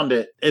 I found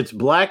it. It's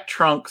black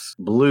trunks,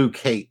 blue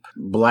cape,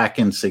 black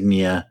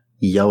insignia,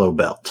 yellow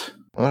belt.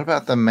 What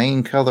about the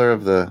main color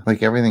of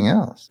everything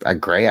else?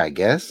 Gray, I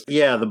guess.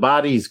 Yeah, the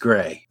body's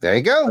gray. There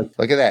you go.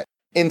 Look at that.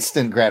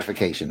 Instant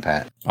gratification,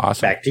 Pat.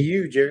 Awesome. Back to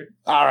you, Jared.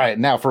 All right,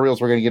 now for reals,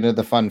 we're going to get into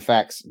the fun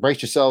facts.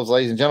 Brace yourselves,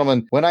 ladies and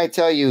gentlemen, when I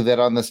tell you that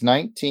on this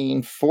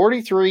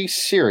 1943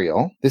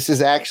 serial, this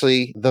is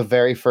actually the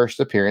very first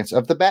appearance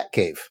of the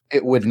Batcave.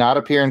 It would not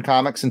appear in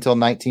comics until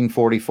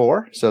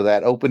 1944, so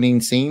that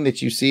opening scene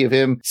that you see of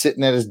him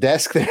sitting at his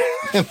desk there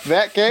in the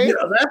Batcave.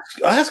 Yeah,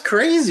 that's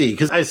crazy,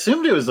 because I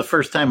assumed it was the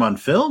first time on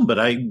film, but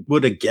I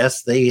would have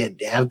guessed they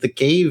had have the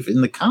cave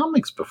in the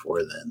comics before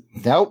then.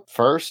 Nope,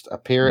 first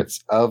appearance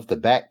of the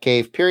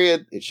Batcave,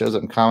 period. It shows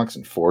up in comics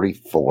in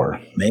 44.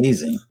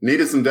 Amazing.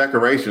 Needed some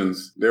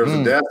decorations. There was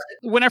a desk.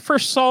 when I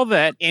first saw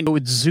that and it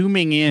was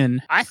zooming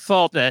in, I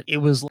thought that it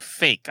was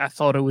fake. I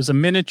thought it was a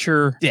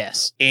miniature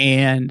desk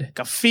and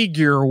a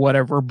figure or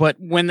whatever. But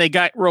when they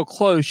got real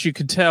close, you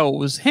could tell it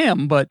was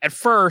him. But at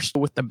first,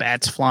 with the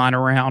bats flying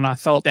around, I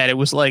thought that it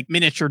was like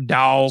miniature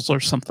dolls or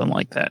something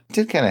like that. It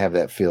did kind of have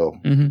that feel.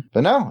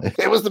 But no,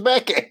 it was the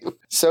Batcave.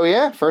 So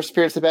yeah, first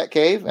appearance of the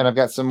Batcave. And I've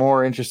got some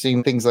more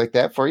interesting things like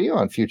that for you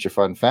on future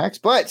fun facts.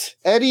 But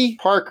Eddie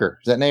Parker,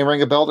 does that name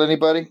ring a bell to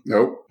anybody?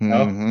 Nope.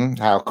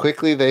 How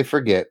quickly they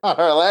forget. On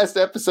our last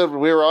episode when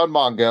we were on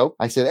Mongo,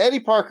 I said, Eddie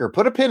Parker,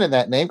 put a pin in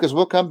that name because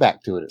we'll come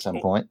back to it at some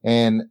point.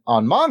 And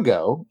on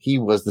Mongo, he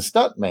was the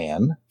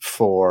stuntman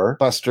for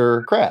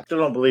Buster Crabbe. Still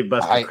don't believe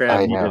Buster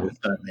Crabbe needed a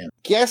stuntman.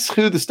 Guess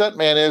who the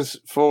stuntman is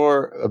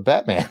for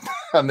Batman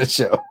on the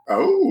show?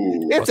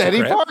 Oh. It's Buster Eddie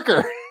Crabbe?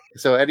 Parker.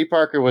 So Eddie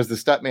Parker was the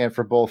stuntman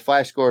for both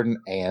Flash Gordon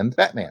and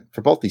Batman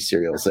for both these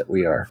serials that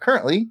we are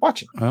currently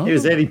watching. Oh. He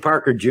was Eddie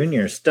Parker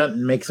Jr.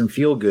 Stunting makes him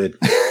feel good.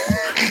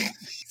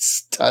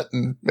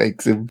 Stunting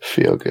makes him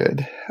feel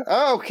good.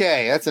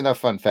 Okay, that's enough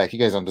fun fact. You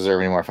guys don't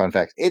deserve any more fun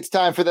facts. It's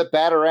time for the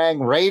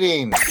Batarang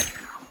rating.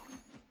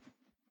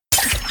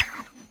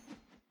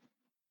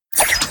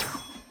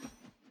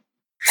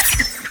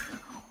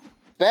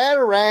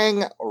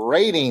 Batarang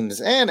ratings.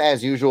 And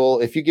as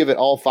usual, if you give it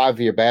all 5 of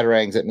your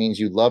Batarangs, that means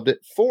you loved it.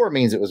 4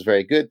 means it was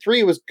very good.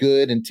 3 was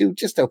good. And 2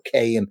 just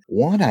okay. And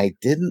 1, I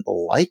didn't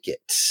like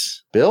it.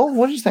 Bill,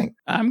 what did you think?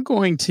 I'm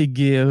going to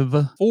give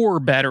 4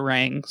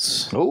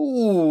 Batarangs.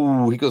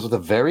 Oh, he goes with a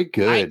very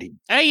good.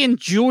 I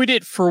enjoyed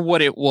it for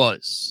what it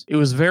was. It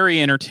was very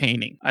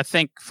entertaining. I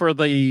think for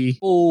the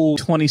full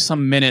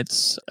 20-some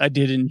minutes, I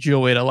did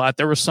enjoy it a lot.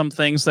 There were some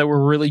things that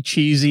were really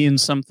cheesy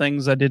and some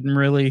things I didn't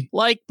really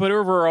like, but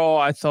overall,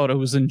 I thought it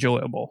was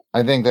enjoyable.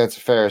 I think that's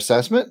a fair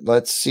assessment.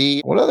 Let's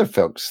see what other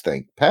folks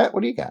think. Pat,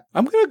 what do you got?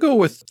 I'm going to go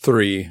with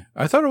 3.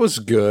 I thought it was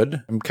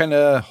good. I'm kind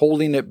of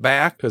holding it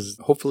back because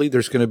hopefully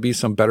there's going to be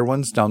some better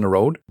ones down the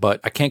road,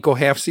 but I can't go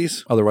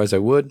halfsies. Otherwise I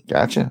would.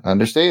 Gotcha.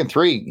 Understand.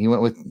 3. You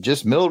went with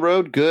just middle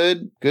road.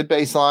 Good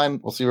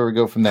baseline. We'll see where we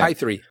go from there. High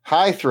 3.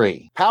 High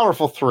 3.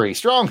 Powerful 3.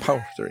 Strong.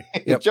 Power 3.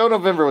 Yep. Joe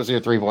November was here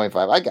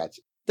 3.5. I got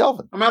you.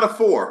 Delvin. I'm at a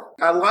 4.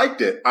 I liked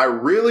it. I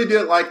really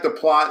did like the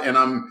plot, and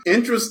I'm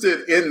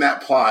interested in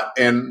that plot.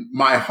 And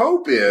my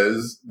hope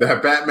is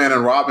that Batman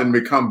and Robin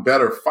become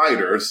better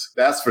fighters.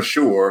 That's for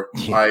sure.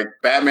 Yeah. Like,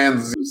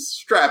 Batman's a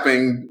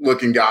strapping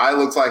looking guy.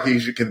 Looks like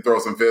he can throw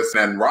some fists.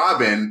 And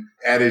Robin,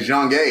 at his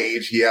young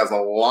age, he has a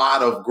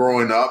lot of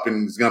growing up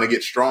and is going to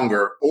get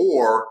stronger,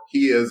 or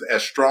he is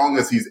as strong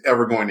as he's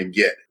ever going to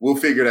get. We'll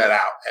figure that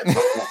out at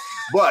some point.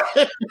 But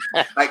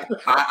like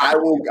I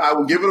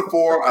will give it a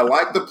 4. I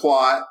like the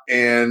plot,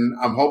 and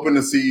I'm hoping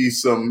to see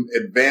some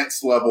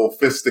advanced level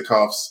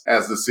fisticuffs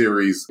as the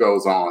series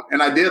goes on.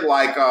 And I did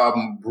like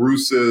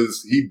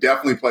Bruce's. He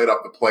definitely played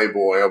up the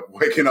playboy of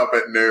waking up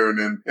at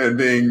noon and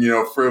being,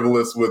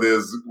 frivolous with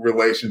his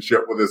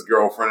relationship with his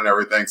girlfriend and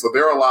everything. So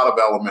there are a lot of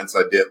elements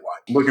I did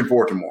like. Looking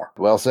forward to more.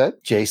 Well said.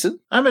 Jason?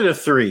 I'm at a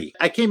 3.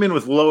 I came in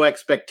with low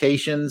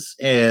expectations,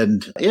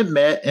 and it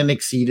met and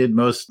exceeded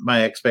most of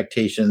my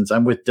expectations.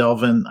 I'm with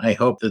Delvin. I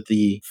hope that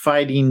the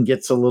fighting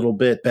gets a little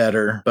bit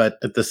better, but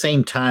at the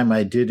same time,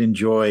 I did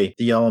enjoy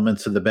the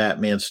elements of the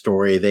Batman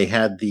story. They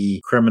had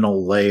the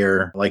criminal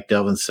layer. Like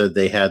Delvin said,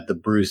 they had the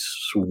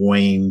Bruce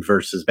Wayne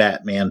versus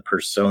Batman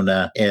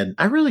persona, and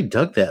I really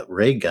dug that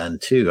ray gun,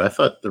 too. I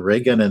thought the ray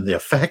gun and the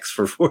effects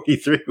for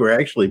 43 were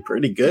actually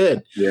pretty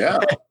good. Yeah.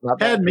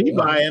 Had me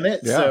buying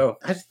it. Yeah. So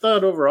I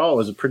thought overall it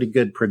was a pretty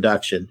good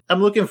production.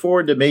 I'm looking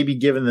forward to maybe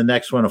giving the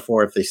next one a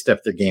 4 if they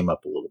step their game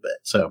up a little bit.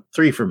 So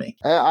 3 for me.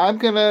 I'm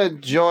going to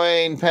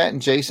join Pat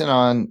and Jason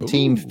on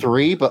team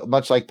 3, but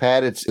much like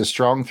Pat, it's a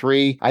strong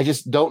 3. I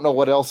just don't know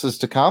what else is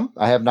to come.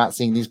 I have not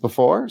seen these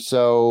before.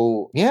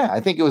 So yeah, I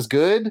think it was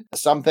good.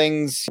 Some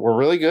things were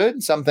really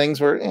good. Some things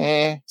were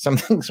some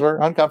things were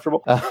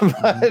uncomfortable.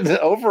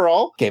 But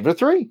overall, gave it a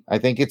 3. I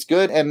think it's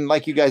good. And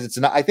like you guys,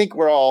 I think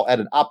we're all at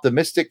an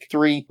optimistic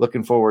 3,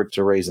 looking forward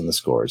to raising the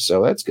scores.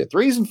 So that's good.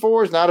 3s and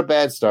 4s, not a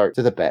bad start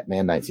to the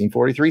Batman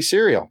 1943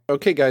 serial.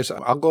 Okay, guys,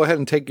 I'll go ahead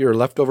and take your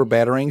leftover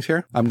batarangs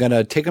here. I'm going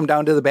to take them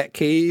down to the Bat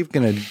Cave,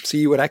 going to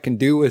see what I can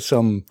do with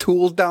some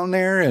tools down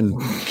there. And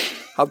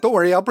don't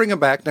worry, I'll bring them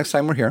back next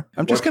time we're here.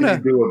 I'm just going to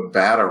do a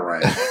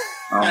batarang.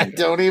 I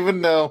don't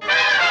even know.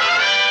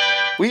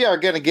 We are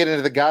going to get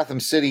into the Gotham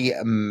City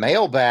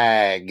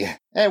mailbag.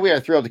 And we are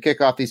thrilled to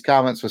kick off these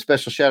comments with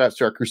special shout-outs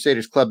to our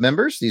Crusaders Club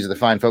members. These are the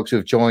fine folks who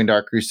have joined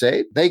our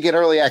crusade. They get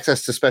early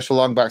access to special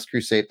Longbox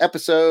Crusade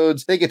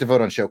episodes. They get to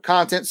vote on show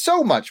content,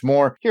 so much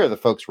more. Here are the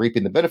folks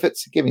reaping the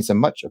benefits, giving some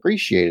much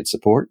appreciated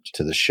support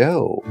to the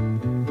show.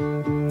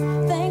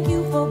 Thank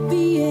you for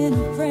being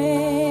a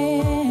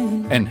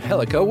friend.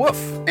 Angelica Wolf.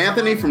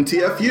 Anthony from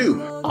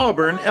TFU.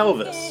 Auburn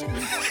Elvis.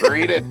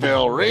 Read it,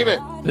 Bill. Read it.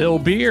 Bill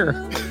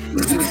Beer.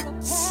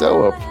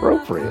 So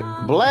appropriate.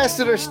 Blast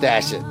it or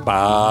stash it.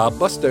 Bob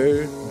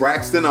Buster.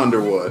 Braxton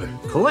Underwood.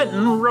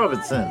 Clinton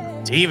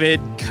Robinson. David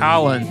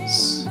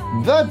Collins.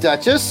 The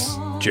Duchess.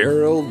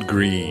 Gerald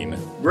Green.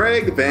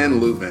 Greg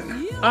Van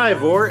Leuven.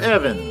 Ivor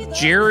Evans.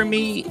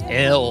 Jeremy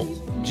L.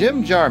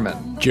 Jim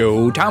Jarman.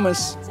 Joe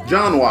Thomas.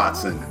 John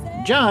Watson.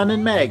 John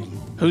and Maggie.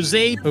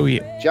 Jose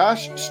Puyo.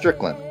 Josh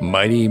Strickland.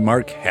 Mighty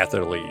Mark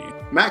Hatherley.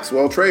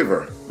 Maxwell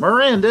Traver.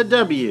 Miranda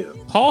W.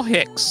 Paul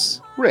Hicks.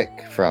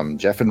 Rick from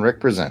Jeff and Rick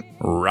Present.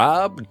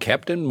 Rob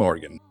Captain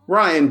Morgan.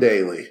 Ryan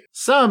Daly.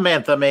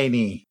 Samantha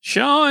Maney.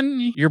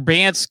 Sean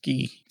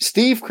Urbanski.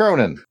 Steve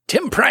Cronin.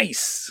 Tim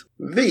Price.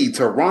 The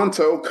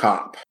Toronto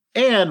Cop.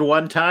 And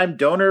one-time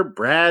donor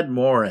Brad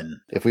Morin.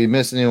 If we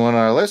missed anyone on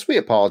our list, we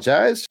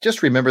apologize.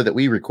 Just remember that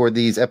we record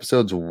these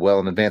episodes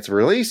well in advance of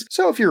release,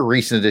 so if you're a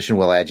recent edition,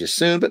 we'll add you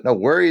soon, but no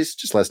worries.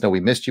 Just let us know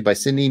we missed you by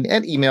sending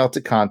an email to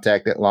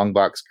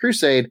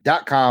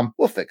contact@longboxcrusade.com.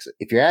 We'll fix it.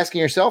 If you're asking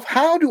yourself,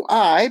 how do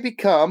I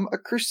become a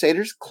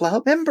Crusaders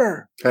Club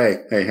member? Hey,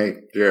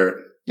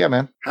 Jared. Yeah,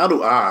 man. How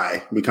do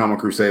I become a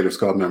Crusaders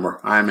Club member?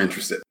 I'm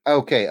interested.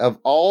 Okay, of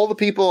all the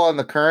people on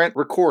the current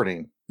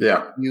recording,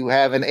 Yeah. you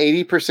have an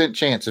 80%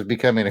 chance of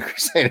becoming a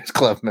Crusaders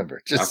Club member.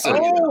 Just so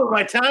you know. Oh,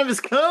 my time has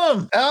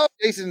come. Oh,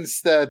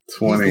 Jason's the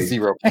 20.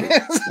 0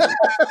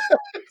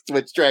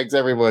 which drags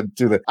everyone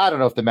to I don't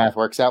know if the math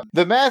works out.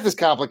 The math is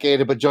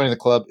complicated, but joining the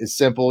club is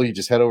simple. You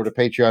just head over to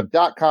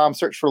patreon.com,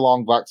 search for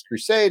Longbox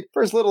Crusade.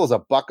 For as little as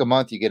 $1 a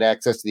month, you get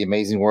access to the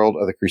amazing world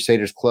of the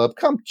Crusaders Club.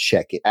 Come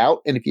check it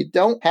out. And if you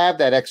don't have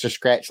that extra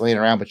scratch laying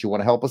around, but you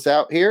want to help us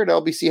out here at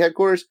LBC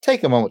headquarters,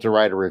 take a moment to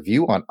write a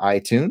review on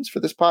iTunes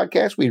for this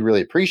podcast. We'd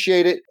really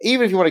appreciate it.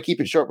 Even if you want to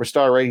keep it short with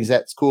star ratings,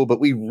 that's cool,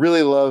 but we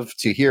really love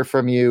to hear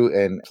from you.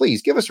 And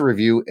please give us a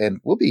review and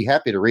we'll be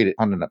happy to read it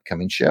on an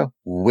upcoming show.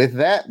 With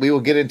that, we will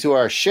get into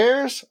our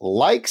shares,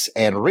 likes,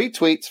 and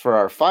retweets for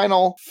our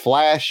final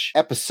Flash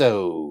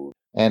episode.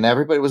 And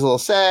everybody was a little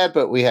sad,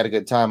 but we had a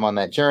good time on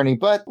that journey.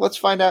 But let's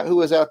find out who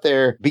was out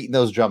there beating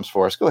those drums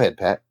for us. Go ahead,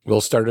 Pat.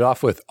 We'll start it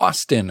off with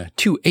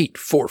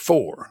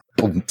Austin2844.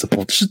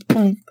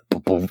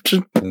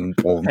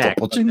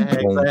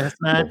 Last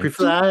night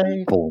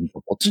pre-flight.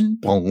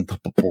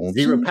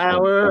 0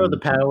 power of the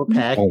Power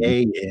Pack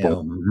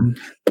AM.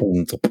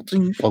 And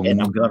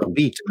I'm gonna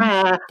be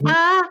high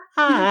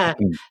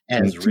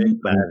as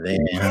Rick by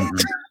then.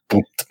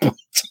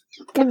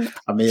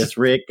 I miss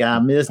Rick, I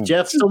miss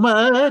Jeff so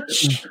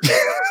much.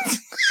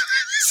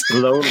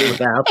 Slowly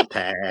without the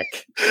pack.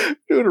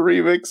 Doing a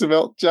remix of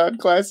Elton John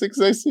classics,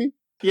 I see.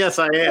 Yes,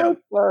 I am.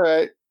 All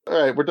right,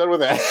 we're done with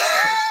that.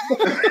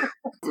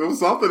 It was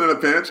something in a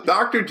pinch.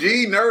 Dr.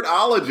 G,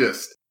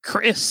 Nerdologist.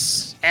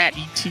 Chris at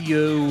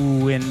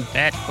ETO and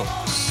Bat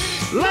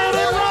Folks. Let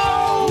it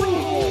roll!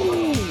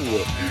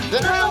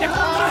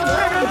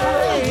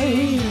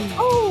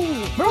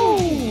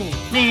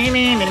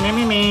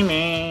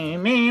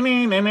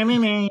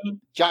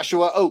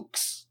 Joshua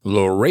Oakes.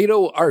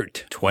 Laredo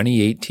Art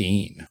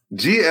 2018.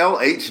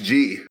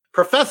 GLHG.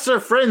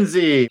 Professor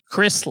Frenzy.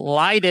 Chris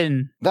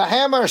Lydon. The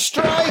Hammer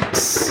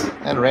Strikes.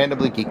 And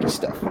randomly geeky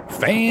stuff.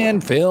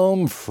 Fan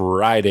Film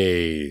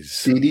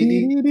Fridays.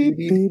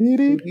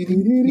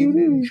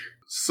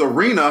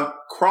 Serena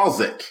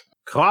Kralzik.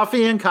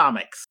 Coffee and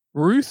Comics.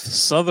 Ruth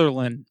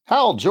Sutherland.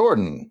 Hal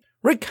Jordan.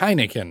 Rick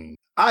Heineken.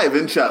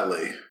 Ivan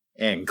Chutley.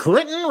 And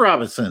Clinton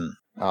Robinson.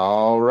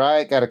 All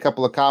right, got a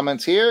couple of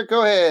comments here.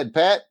 Go ahead,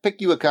 Pat. Pick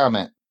you a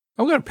comment.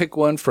 I'm going to pick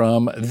one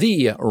from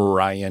the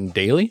Ryan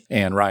Daly.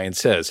 And Ryan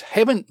says,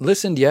 haven't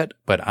listened yet,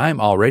 but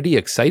I'm already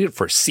excited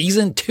for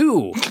season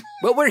 2.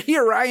 Well, we're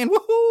here, Ryan.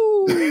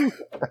 Woohoo!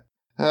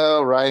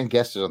 Oh, Ryan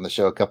guessed it on the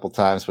show a couple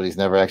times, but he's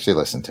never actually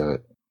listened to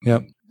it.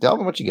 Yep.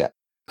 Delvin, what you got?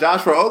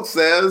 Joshua Oates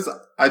says,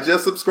 I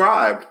just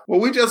subscribed. Well,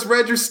 we just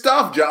read your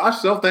stuff, Josh,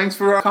 so thanks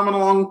for coming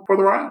along for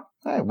the ride.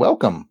 All right,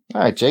 welcome.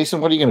 All right,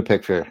 Jason, what are you going to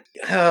pick for?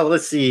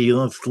 Let's see.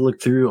 Let's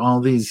look through all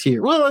these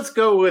here. Well, let's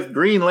go with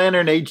Green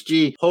Lantern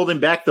HG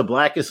holding back the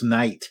Blackest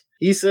Night.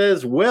 He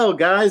says, well,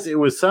 guys, it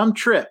was some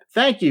trip.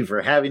 Thank you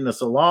for having us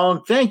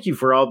along. Thank you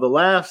for all the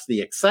laughs, the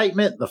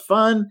excitement, the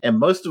fun, and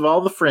most of all,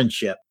 the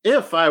friendship.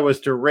 If I was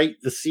to rate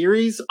the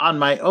series on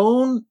my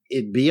own,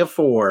 it'd be a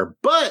 4.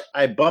 But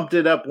I bumped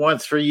it up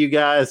once for you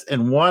guys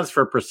and once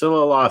for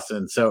Priscilla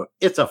Lawson, so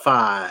it's a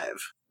 5.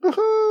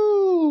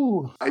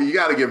 Woohoo! You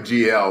got to give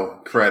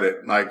GL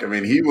credit. Like, I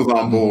mean, he was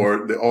on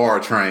board the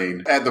Aura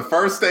train at the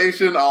first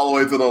station all the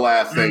way to the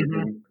last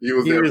station. He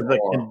was there. He was the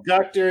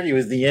conductor. He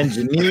was the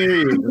engineer.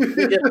 He was the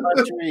ticket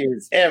puncher. He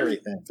was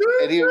everything.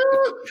 And he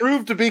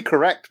proved to be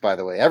correct, by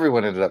the way.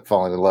 Everyone ended up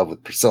falling in love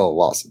with Priscilla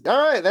Lawson.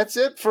 All right, that's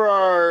it for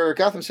our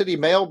Gotham City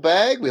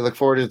mailbag. We look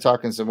forward to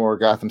talking some more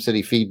Gotham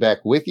City feedback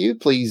with you.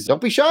 Please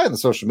don't be shy on the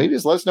social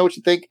medias. Let us know what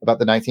you think about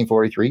the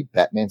 1943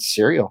 Batman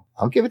serial.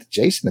 I'll give it to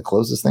Jason to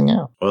close this thing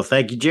out. Well,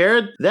 thank you,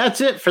 Jared.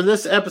 That's it for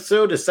this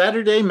episode of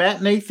Saturday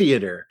Matinee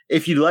Theater.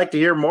 If you'd like to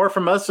hear more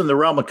from us in the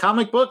realm of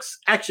comic books,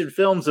 action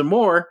films, and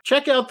more,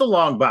 check out the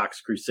Long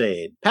Box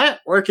Crusade. Pat,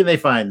 where can they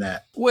find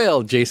that?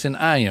 Well, Jason,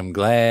 I am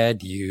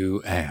glad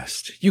you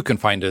asked. You can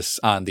find us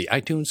on the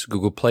iTunes,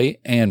 Google Play,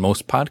 and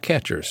most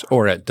podcatchers,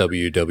 or at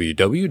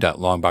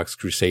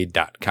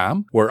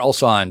www.longboxcrusade.com. We're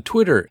also on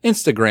Twitter,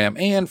 Instagram,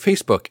 and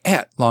Facebook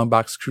at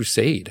Longbox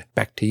Crusade.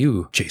 Back to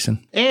you,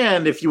 Jason.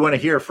 And if you want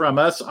to hear from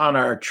us on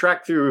our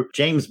trek through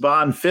James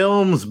Bond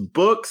films,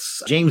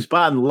 books, James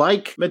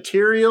Bond-like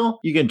material,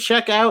 you can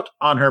check out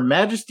on Her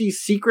Majesty's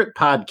Secret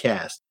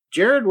podcast.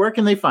 Jared, where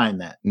can they find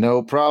that?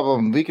 No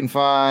problem. We can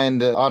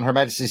find On Her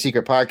Majesty's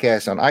Secret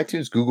podcast on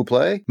iTunes, Google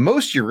Play,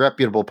 most of your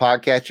reputable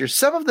podcatchers,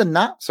 some of the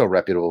not so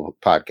reputable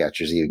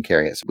podcatchers even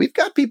carry us. We've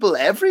got people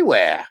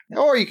everywhere.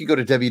 Or you can go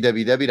to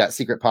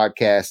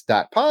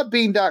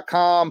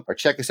www.secretpodcast.podbean.com or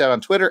check us out on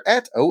Twitter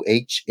at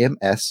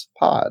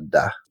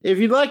OHMSPod. If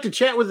you'd like to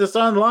chat with us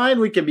online,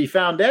 we can be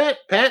found at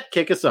Pat,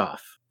 kick us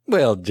off.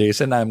 Well,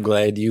 Jason, I'm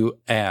glad you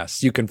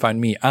asked. You can find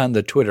me on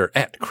the Twitter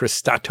at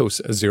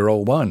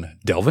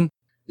Christatos01. Delvin?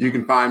 You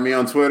can find me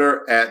on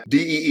Twitter at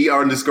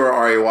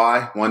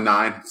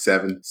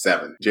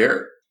DEER_RAY1977.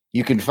 Jared?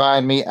 You can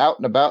find me out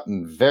and about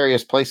in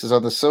various places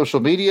on the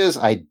social medias.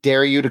 I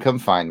dare you to come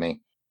find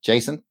me.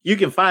 Jason? You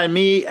can find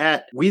me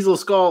at Weasel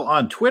Skull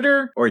on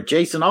Twitter or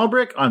Jason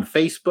Albrick on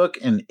Facebook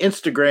and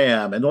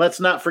Instagram. And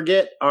let's not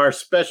forget our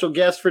special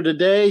guest for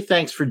today.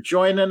 Thanks for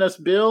joining us,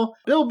 Bill.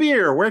 Bill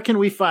Beer, where can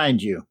we find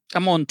you?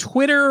 I'm on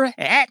Twitter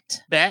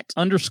at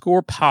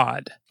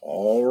 @bat_pod.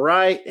 All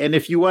right. And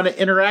if you want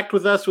to interact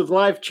with us with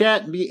live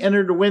chat and be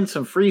entered to win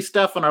some free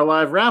stuff on our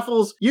live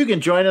raffles, you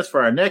can join us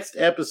for our next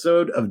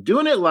episode of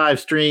Doing It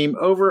live stream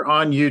over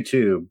on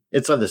YouTube.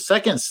 It's on the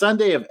second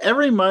Sunday of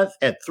every month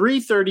at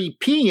 3:30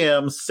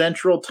 p.m.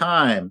 Central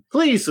Time.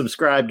 Please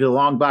subscribe to the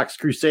Long Box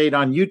Crusade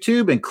on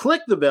YouTube and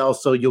click the bell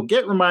so you'll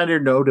get reminder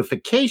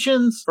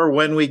notifications for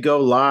when we go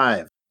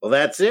live. Well,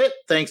 that's it.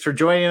 Thanks for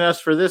joining us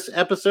for this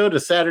episode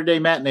of Saturday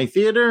Matinee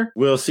Theater.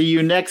 We'll see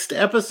you next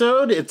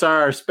episode. It's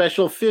our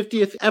special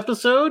 50th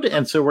episode,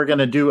 and so we're going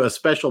to do a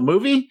special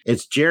movie.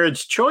 It's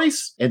Jared's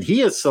choice, and he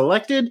has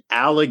selected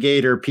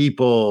Alligator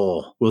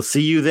People. We'll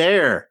see you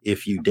there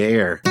if you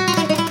dare.